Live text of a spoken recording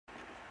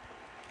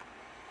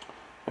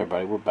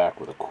Everybody, we're back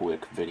with a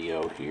quick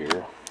video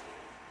here.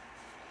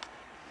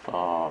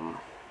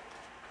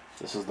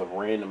 This is the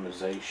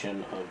randomization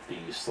of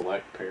the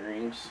select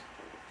pairings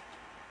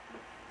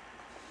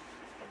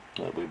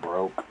that we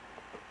broke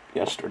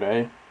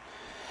yesterday.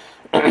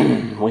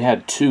 We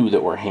had two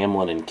that were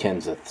Hamlin and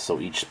Kenseth, so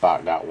each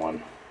spot got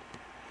one.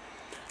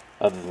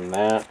 Other than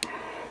that,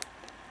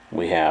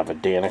 we have a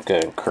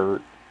Danica and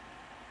Kurt,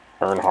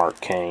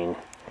 Earnhardt Kane,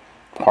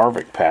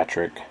 Harvick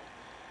Patrick,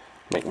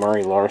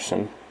 McMurray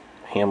Larson,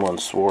 Hamlin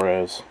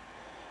Suarez,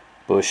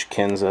 Busch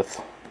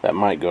Kenseth. That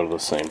might go to the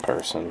same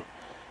person.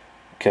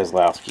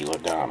 Keselowski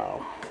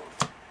Logano.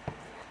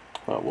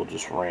 We'll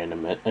just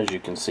random it. As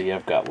you can see,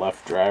 I've got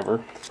left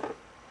driver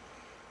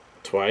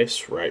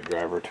twice, right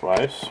driver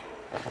twice.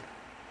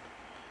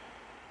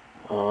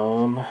 I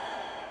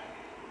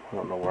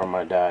don't know where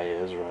my die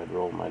is, or I'd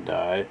roll my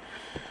die.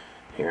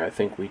 Here, I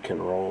think we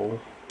can roll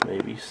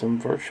maybe some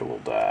virtual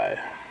die.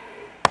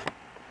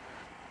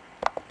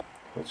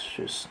 Let's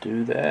just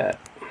do that.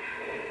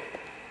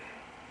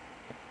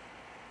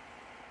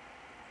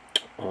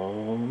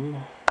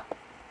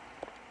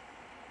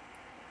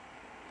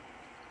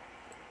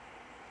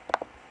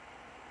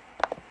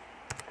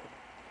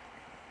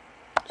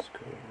 Let's go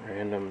to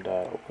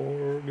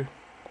random.org,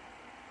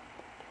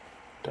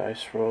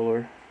 dice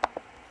roller.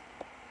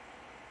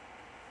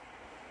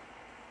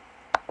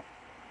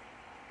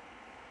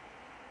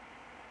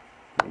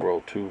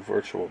 Roll two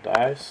virtual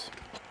dice.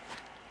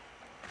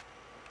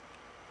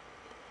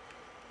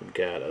 We've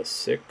got a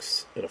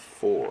 6 and a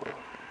 4.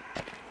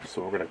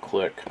 So we're going to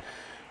click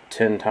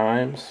 10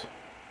 times.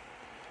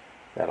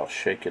 That'll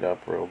shake it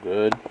up real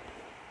good.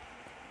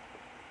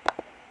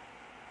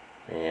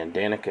 And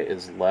Danica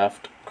is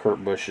left,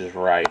 Kurt Busch is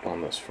right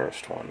on this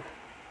first one.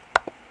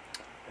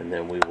 And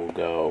then we will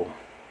go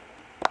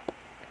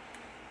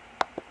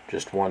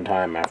just one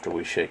time after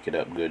we shake it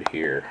up good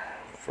here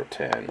for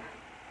 10.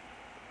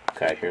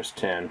 Okay, here's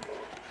 10.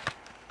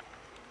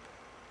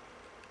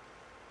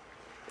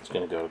 It's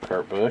going to go to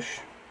Kurt Busch.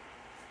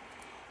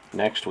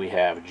 Next we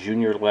have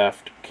Junior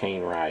left,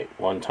 Kane right.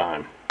 One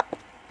time.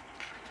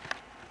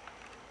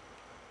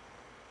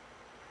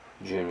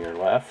 Junior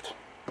left.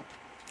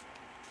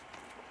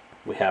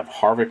 We have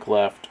Harvick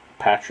left,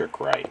 Patrick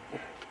right.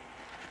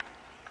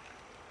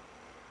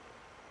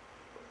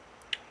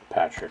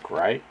 Patrick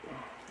right.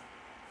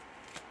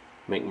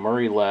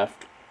 McMurray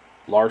left,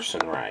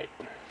 Larson right.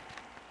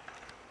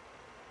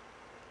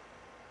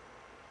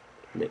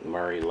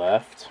 McMurray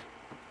left.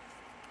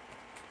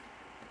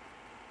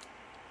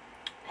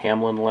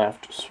 Hamlin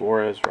left,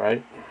 Suarez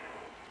right.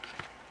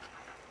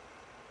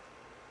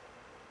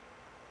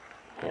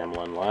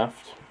 Hamlin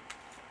left.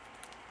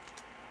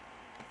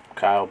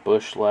 Kyle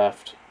Busch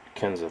left,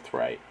 Kenseth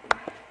right.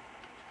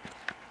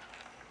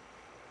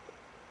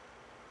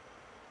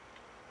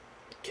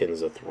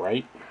 Kenseth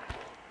right.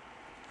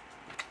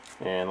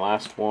 And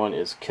last one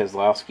is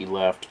Keselowski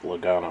left,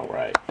 Logano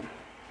right.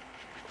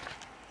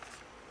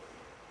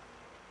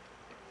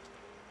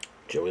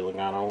 Joey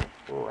Logano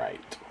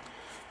right.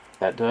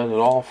 That does it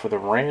all for the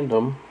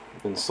random.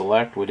 In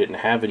select, we didn't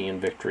have any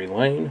in victory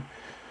lane.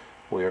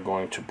 We are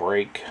going to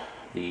break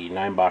the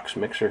 9-box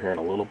mixer here in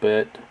a little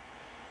bit.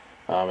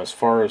 As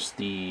far as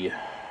the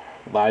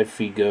live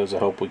feed goes, I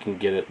hope we can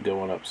get it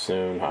going up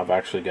soon. I've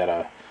actually got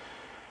a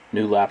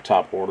new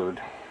laptop ordered.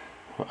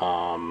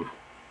 And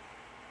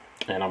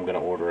I'm going to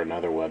order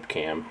another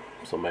webcam.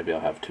 So maybe I'll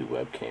have 2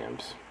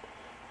 webcams.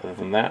 Other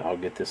than that, I'll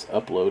get this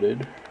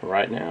uploaded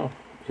right now.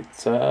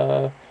 It's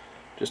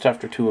just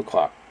after 2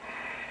 o'clock.